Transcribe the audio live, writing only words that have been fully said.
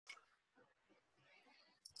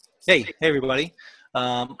Hey everybody.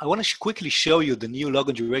 I want to quickly show you the new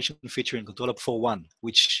Logon duration feature in ControlUp 4.1,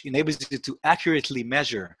 which enables you to accurately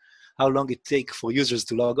measure how long it takes for users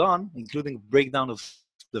to log on, including breakdown of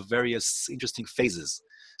the various interesting phases.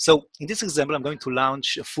 So in this example, I'm going to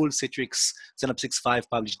launch a full Citrix Synapse 6.5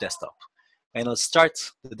 published desktop. And I'll start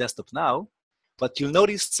the desktop now, but you'll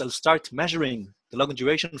notice I'll start measuring the Logon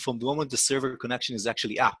duration from the moment the server connection is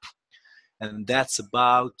actually up. And that's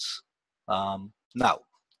about now,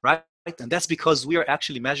 right? And that's because we are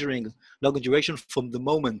actually measuring Logon duration from the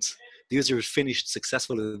moment the user finished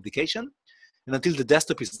successful authentication and until the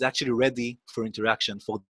desktop is actually ready for interaction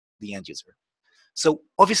for the end user. So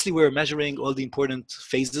obviously we're measuring all the important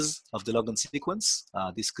phases of the Logon sequence.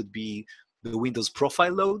 This could be the Windows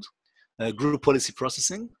profile load, group policy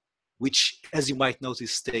processing, which as you might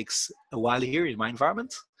notice takes a while here in my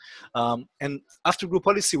environment. And after group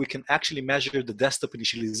policy, we can actually measure the desktop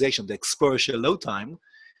initialization, the Explorer shell load time,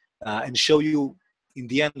 and show you in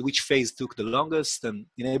the end which phase took the longest and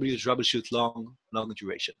enable you to troubleshoot long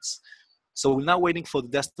durations. So we're now waiting for the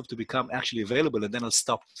desktop to become actually available, and then I'll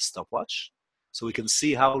stop the stopwatch so we can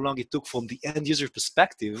see how long it took from the end user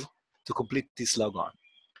perspective to complete this logon.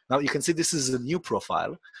 Now you can see this is a new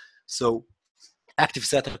profile. So active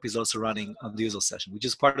setup is also running on the user session, which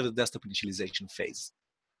is part of the desktop initialization phase.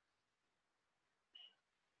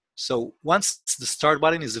 So once the start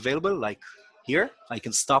button is available, like here, I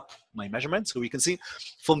can stop my measurement. So we can see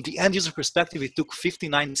from the end user perspective, it took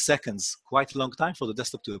 59 seconds, quite a long time for the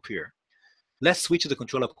desktop to appear. Let's switch to the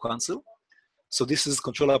ControlUp console. So this is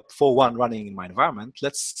ControlUp 4.1 running in my environment.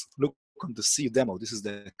 Let's look on the CU demo. This is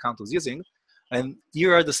the account I was using. And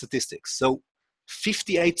here are the statistics. So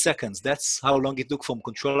 58 seconds, that's how long it took from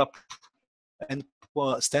ControlUp and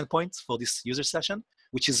standpoint for this user session,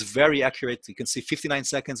 which is very accurate. You can see 59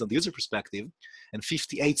 seconds on the user perspective and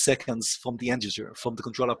 58 seconds from the end user, from the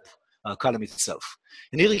ControlUp column itself.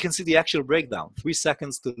 And here you can see the actual breakdown. 3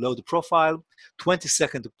 seconds to load the profile, 20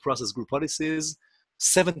 seconds to process group policies,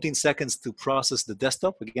 17 seconds to process the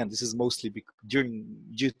desktop. Again, this is mostly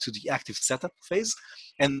due to the active setup phase.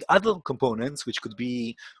 And other components, which could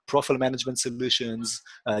be profile management solutions,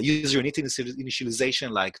 user unit initialization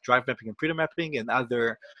like drive mapping and printer mapping, and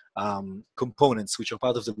other components which are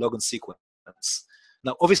part of the Logon sequence.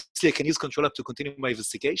 Now, obviously, I can use ControlUp to continue my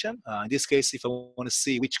investigation. In this case, if I want to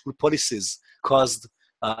see which group policies caused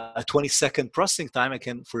a 20-second processing time, I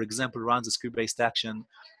can, for example, run the script-based action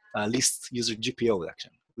list user GPO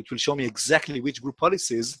action, which will show me exactly which group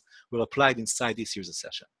policies were applied inside this user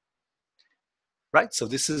session. Right, so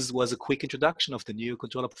this was a quick introduction of the new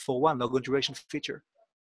ControlUp 4.1 Logon duration feature.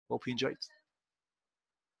 Hope you enjoyed.